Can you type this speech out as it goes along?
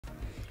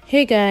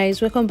Hey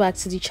guys, welcome back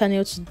to the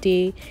channel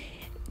today.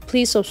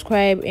 Please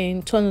subscribe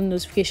and turn on the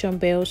notification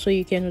bell so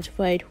you get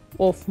notified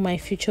of my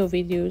future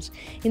videos.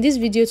 In this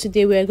video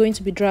today, we are going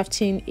to be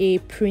drafting a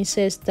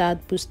princess dart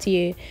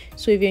bustier.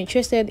 So if you're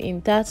interested in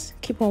that,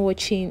 keep on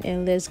watching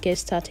and let's get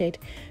started.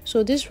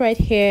 So this right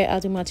here are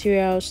the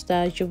materials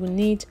that you will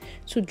need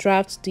to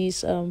draft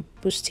this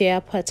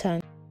bustier pattern.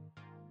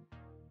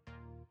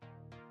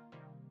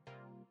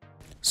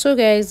 So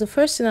guys, the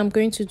first thing I'm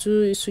going to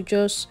do is to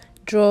just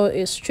draw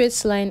a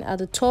straight line at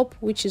the top,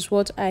 which is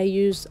what I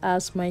use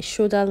as my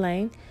shoulder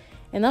line.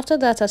 And after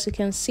that, as you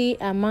can see,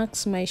 I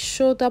marked my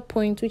shoulder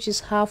point, which is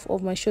half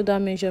of my shoulder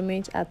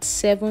measurement, at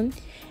 7.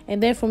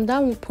 And then from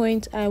that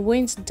point, I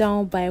went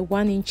down by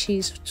 1 inch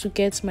to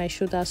get my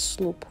shoulder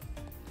slope.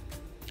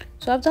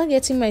 So after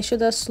getting my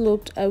shoulder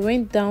sloped, I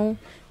went down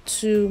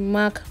to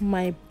mark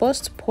my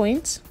bust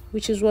point,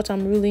 which is what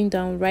I'm ruling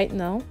down right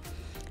now.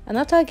 And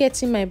after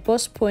getting my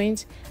bust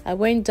point, I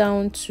went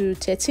down to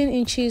 13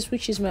 inches,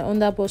 which is my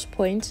under bust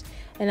point,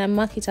 and I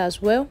mark it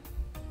as well.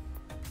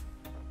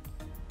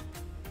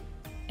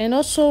 And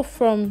also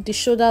from the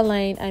shoulder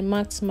line, I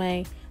marked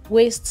my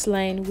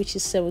waistline, which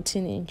is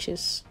 17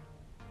 inches.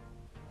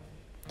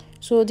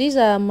 So these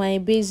are my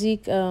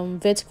basic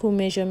vertical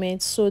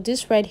measurements. So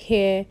this right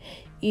here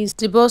is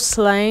the bust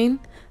line,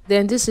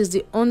 then this is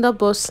the under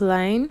bust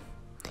line,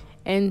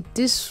 and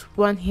this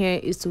one here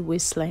is the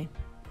waistline.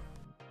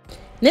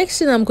 Next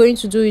thing I'm going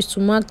to do is to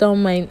mark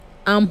down my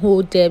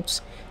armhole depth,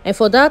 and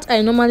for that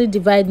I normally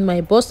divide my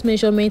bust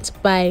measurement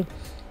by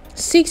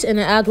 6 and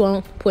I add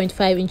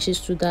 1.5 inches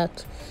to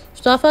that.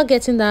 So after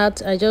getting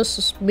that, I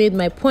just made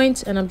my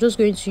point and I'm just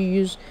going to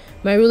use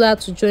my ruler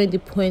to join the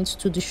point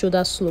to the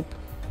shoulder slope.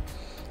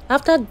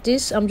 After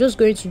this, I'm just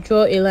going to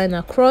draw a line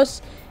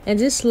across, and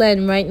this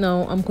line right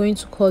now I'm going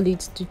to call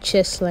it the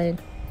chest line.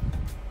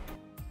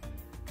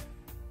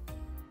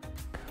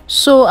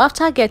 So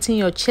after getting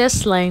your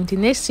chest line, the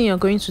next thing you're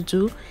going to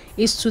do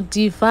is to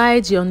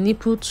divide your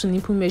nipple to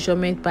nipple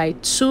measurement by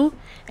 2,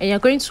 and you're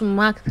going to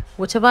mark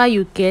whatever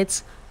you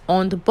get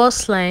on the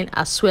bust line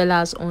as well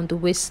as on the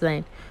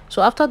waistline.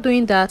 So after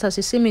doing that, as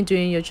you see me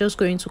doing, you're just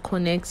going to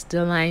connect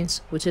the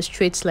lines with a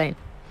straight line.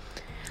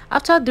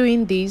 After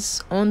doing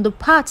this, on the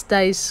part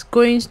that is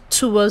going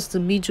towards the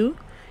middle, you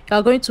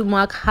are going to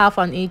mark half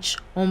an inch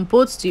on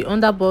both the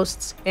under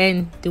bust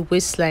and the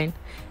waistline,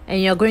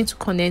 and you're going to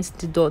connect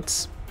the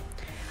dots.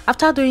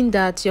 After doing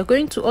that, you're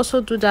going to also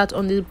do that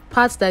on the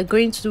parts that are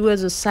going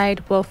towards the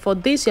side, but for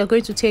this you're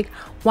going to take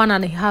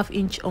 1.5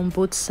 inch on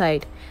both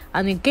sides,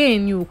 and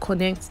again you will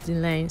connect the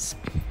lines.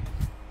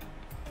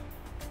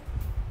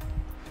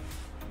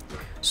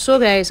 So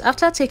guys,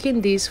 after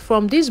taking this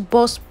from this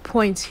bust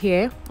point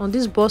here on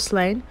this bust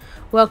line,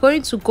 we are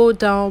going to go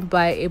down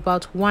by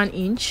about 1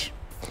 inch.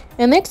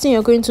 And next thing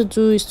you're going to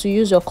do is to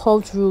use your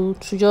curved rule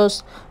to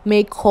just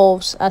make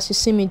curves as you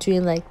see me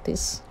doing, like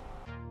this.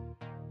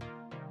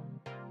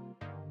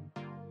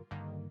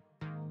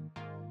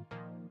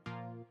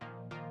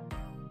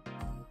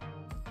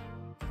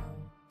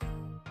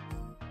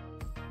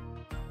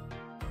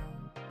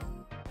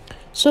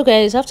 So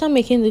guys, after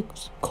making the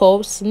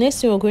curves, the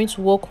next thing we're going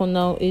to work on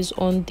now is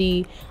on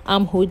the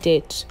armhole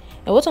depth.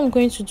 And what I'm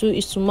going to do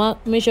is to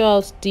measure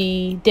out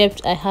the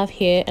depth I have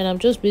here, and I'm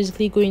just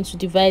basically going to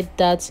divide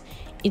that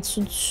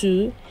into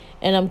 2,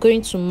 and I'm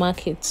going to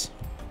mark it.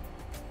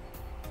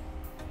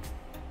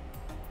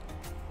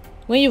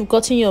 When you've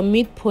gotten your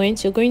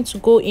midpoint, you're going to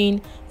go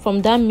in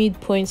from that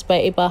midpoint by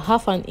about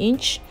half an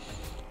inch,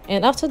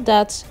 and after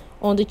that,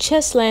 on the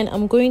chest line,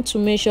 I'm going to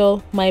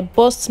measure my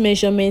bust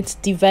measurement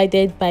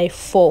divided by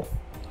 4.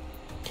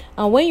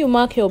 And when you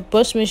mark your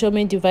bust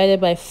measurement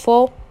divided by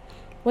 4,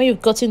 when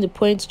you've gotten the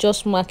point,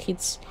 just mark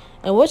it.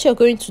 And what you're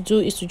going to do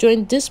is to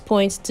join this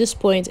point,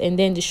 and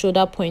then the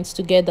shoulder points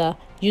together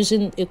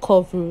using a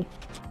curve rule.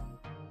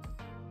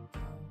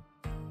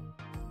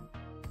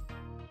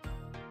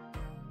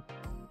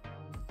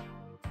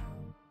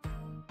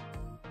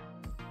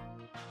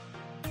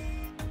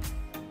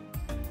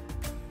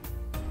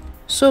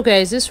 So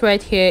guys, this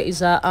right here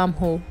is our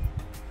armhole.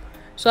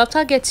 So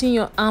after getting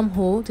your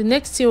armhole, the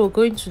next thing we're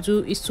going to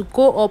do is to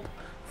go up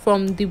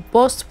from the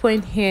bust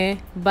point here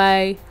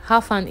by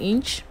half an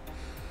inch.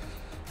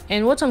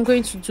 And what I'm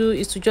going to do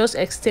is to just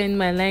extend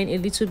my line a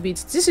little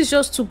bit. This is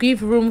just to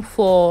give room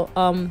for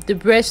the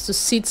breast to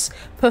sit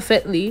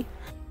perfectly.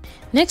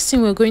 Next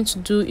thing we're going to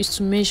do is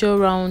to measure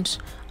around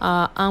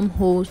our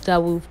armhole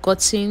that we've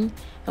gotten,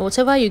 and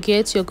whatever you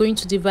get, you're going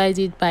to divide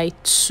it by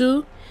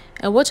 2.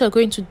 And what you're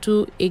going to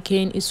do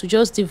again is to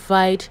just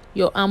divide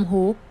your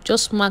armhole,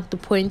 just mark the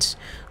point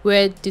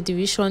where the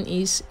division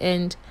is,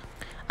 and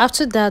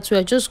after that we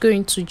are just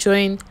going to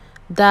join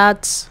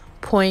that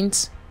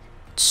point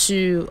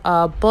to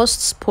our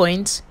bust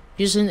point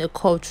using a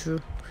curved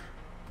rule.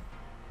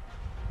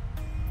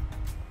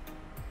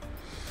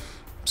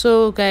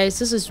 So guys,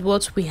 this is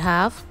what we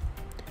have.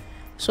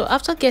 So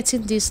after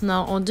getting this,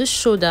 now on this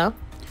shoulder,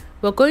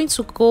 we're going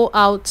to go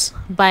out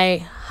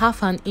by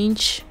half an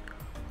inch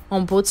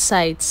on both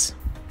sides.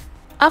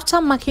 After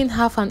marking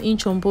half an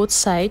inch on both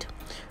sides,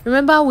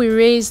 Remember we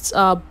raised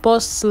our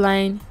bust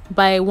line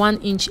by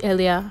 1 inch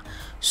earlier,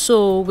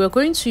 so we're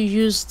going to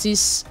use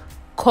this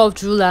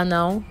curved ruler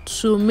now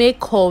to make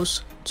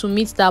curves to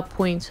meet that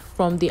point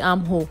from the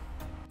armhole.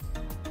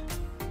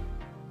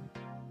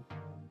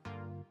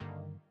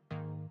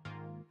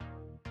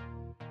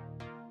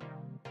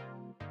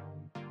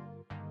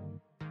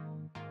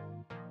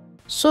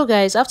 So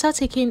guys, after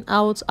taking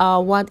out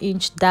our 1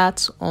 inch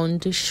dart on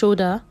the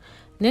shoulder,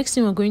 next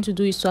thing we're going to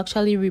do is to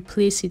actually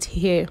replace it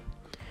here.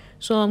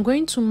 So I'm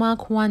going to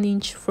mark 1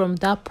 inch from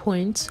that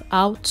point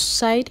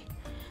outside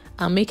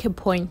and make a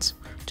point.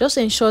 Just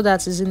ensure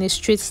that it's in a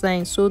straight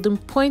line. So the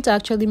point I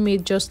actually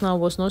made just now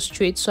was not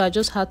straight, so I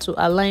just had to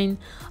align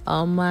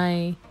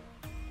my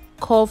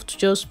curve to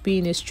just be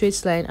in a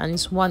straight line, and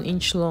it's 1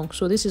 inch long.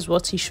 So this is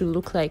what it should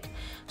look like.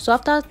 So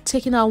after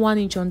taking out 1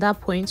 inch on that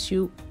point,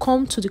 you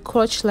come to the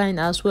crotch line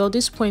as well.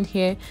 This point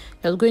here,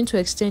 you're going to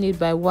extend it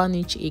by 1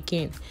 inch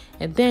again,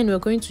 and then we're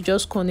going to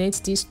just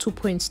connect these 2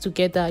 points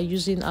together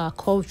using our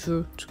curved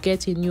rule to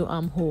get a new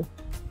armhole.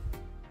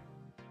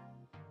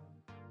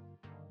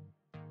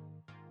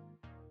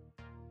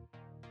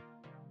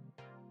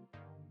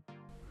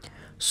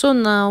 So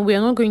now we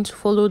are not going to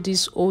follow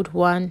this old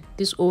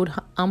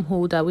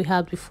armhole that we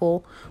had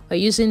before. We're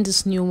using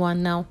this new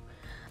one now.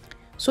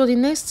 So the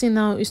next thing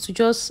now is to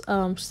just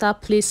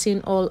start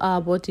placing all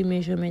our body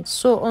measurements.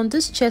 So on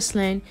this chest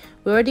line,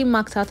 we already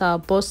marked out our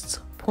bust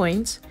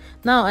point.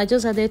 Now I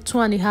just added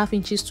 2.5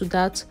 inches to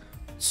that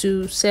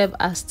to serve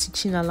as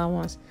stitching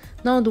allowance.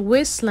 Now the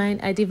waistline,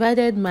 I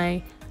divided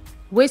my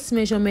waist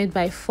measurement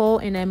by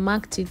 4 and I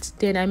marked it.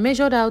 Then I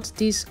measured out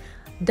this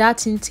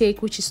dart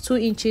intake, which is 2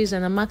 inches,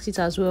 and I marked it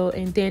as well,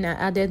 and then I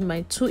added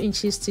my 2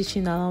 inches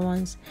stitching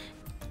allowance,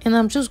 and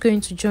I'm just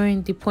going to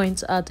join the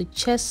points at the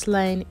chest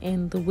line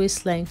and the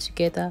waistline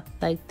together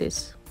like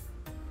this.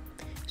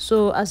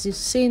 So as you've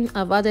seen,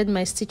 I've added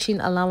my stitching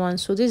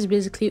allowance. So this is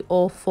basically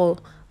all for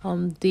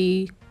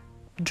the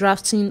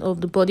drafting of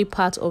the body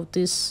part of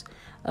this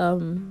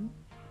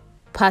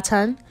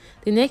pattern.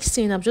 The next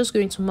thing, I'm just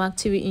going to mark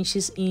 3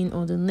 inches in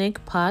on the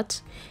neck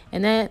part,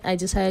 and then I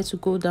decided to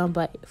go down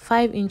by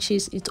 5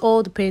 inches. It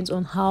all depends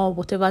on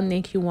whatever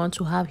neck you want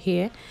to have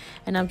here,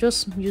 and I'm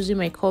just using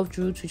my curved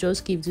rule to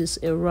just give this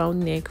a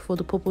round neck for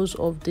the purpose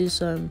of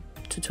this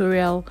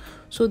tutorial.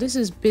 So this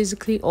is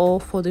basically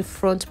all for the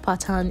front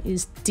pattern.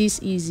 Is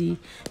this easy?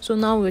 So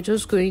now we're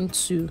just going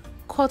to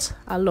cut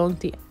along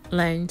the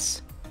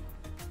lines.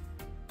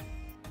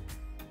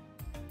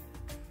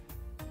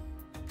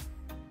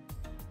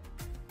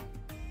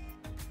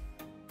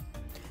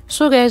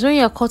 So guys, when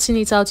you're cutting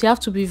it out, you have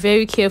to be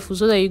very careful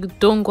so that you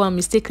don't go and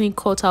mistakenly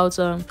cut out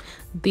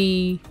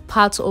the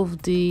part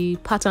of the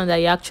pattern that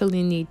you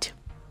actually need.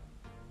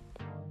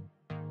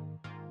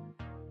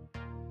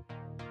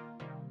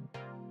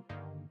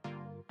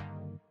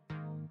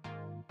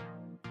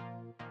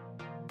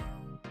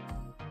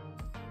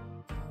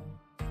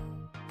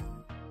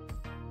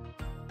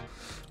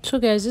 So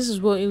guys, this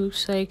is what it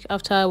looks like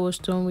after I was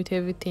done with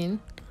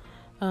everything.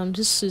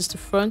 This is the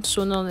front,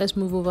 so now let's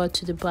move over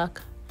to the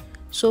back.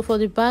 So for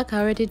the back, I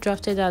already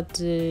drafted out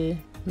the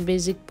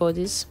basic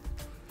bodies.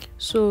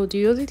 So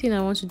the only thing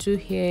I want to do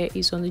here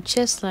is on the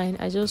chest line,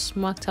 I just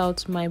marked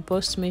out my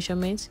bust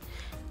measurement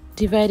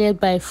divided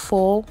by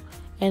 4,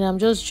 and I'm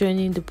just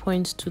joining the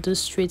point to the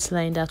straight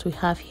line that we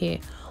have here.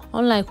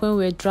 Unlike when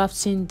we're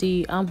drafting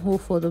the armhole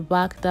for the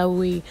back, that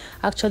we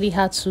actually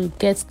had to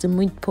get the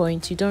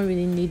midpoint, you don't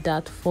really need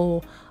that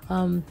for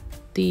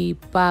the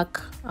back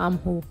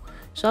armhole.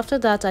 So after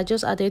that, I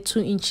just added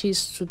 2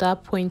 inches to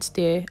that point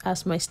there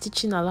as my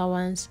stitching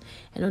allowance,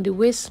 and on the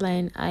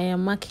waistline I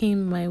am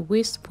marking my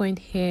waist point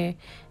here,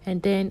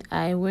 and then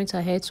I went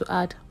ahead to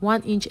add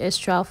 1 inch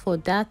extra for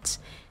that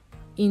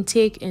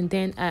intake, and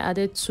then I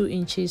added 2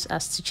 inches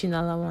as stitching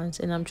allowance,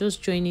 and I'm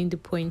just joining the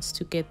points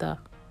together.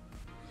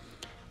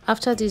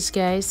 After this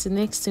guys, the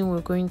next thing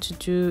we're going to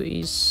do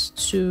is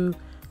to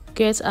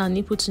get our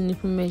nipple to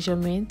nipple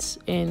measurement,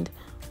 and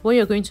what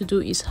you're going to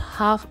do is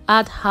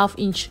add half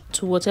inch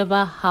to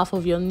whatever half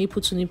of your nipple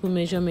to nipple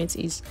measurement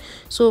is.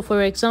 So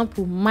for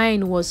example, my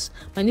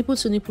nipple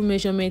to nipple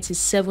measurement is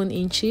 7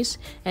 inches,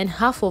 and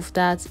half of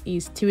that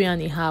is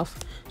 3.5.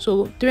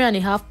 So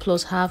 3.5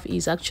 plus half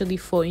is actually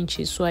 4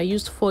 inches. So I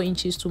used 4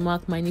 inches to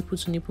mark my nipple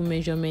to nipple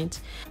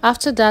measurement.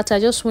 After that, I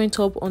just went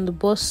up on the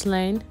bust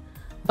line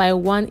by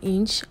 1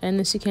 inch, and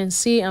as you can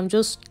see, I'm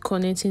just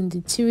connecting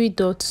the 3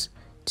 dots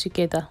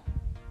together.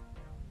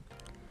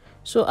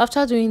 So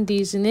after doing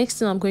this, the next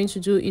thing I'm going to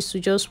do is to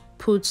just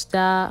put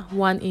that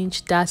 1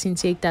 inch dart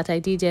intake that I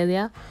did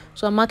earlier.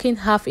 So I'm marking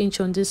half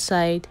inch on this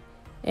side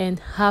and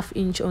half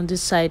inch on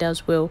this side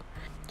as well,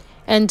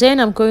 and then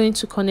I'm going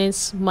to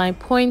connect my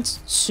point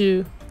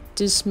to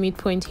this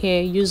midpoint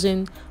here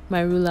using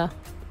my ruler.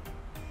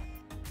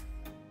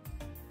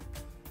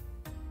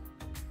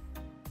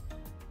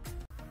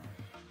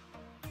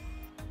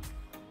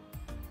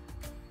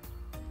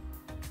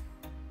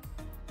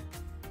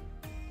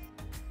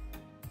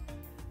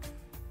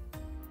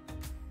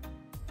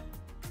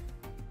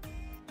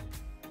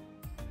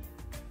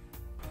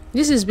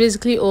 This is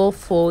basically all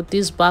for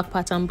this back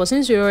pattern, but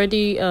since we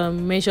already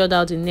measured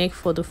out the neck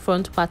for the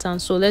front pattern,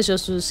 so let's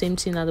just do the same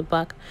thing at the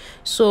back.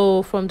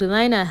 So from the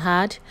line I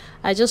had,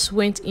 I just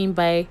went in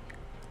by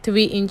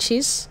 3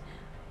 inches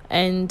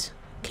and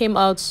came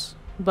out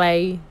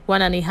by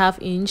 1.5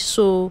 inch.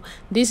 So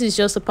this is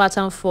just a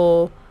pattern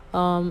for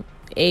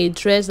a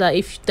dress that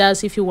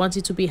if you want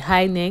it to be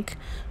high neck.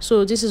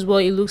 So this is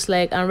what it looks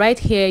like, and right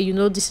here, you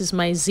know, this is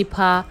my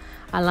zipper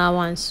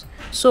allowance.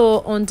 So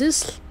on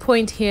this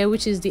point here,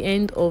 which is the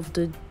end of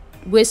the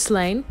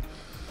waistline,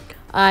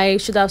 I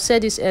should have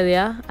said this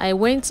earlier, I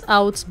went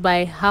out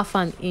by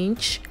 1/2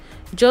 inch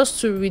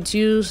just to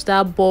reduce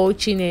that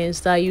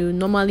bulginess that you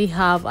normally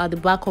have at the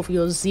back of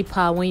your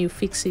zipper when you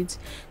fix it.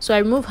 So I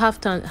removed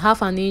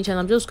half an inch, and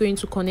I'm just going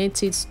to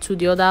connect it to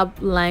the other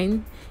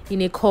line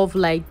in a curve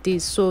like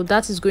this. So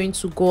that is going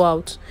to go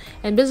out,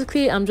 and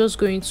basically I'm just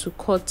going to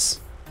cut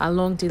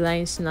along the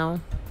lines now.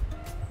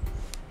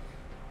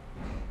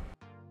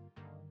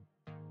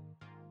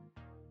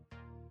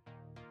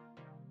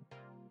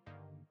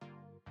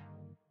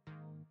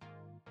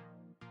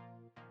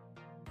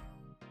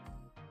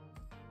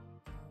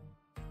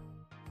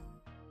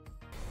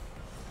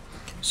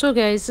 So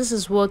guys, this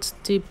is what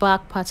the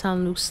back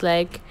pattern looks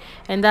like,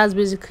 and that's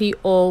basically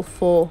all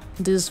for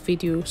this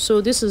video.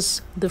 So this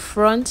is the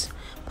front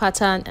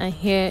pattern, and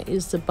here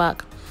is the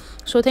back.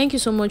 So thank you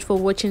so much for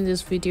watching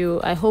this video.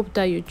 I hope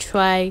that you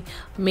try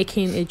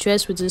making a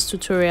dress with this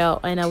tutorial,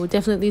 and I will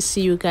definitely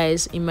see you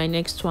guys in my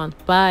next one.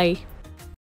 Bye.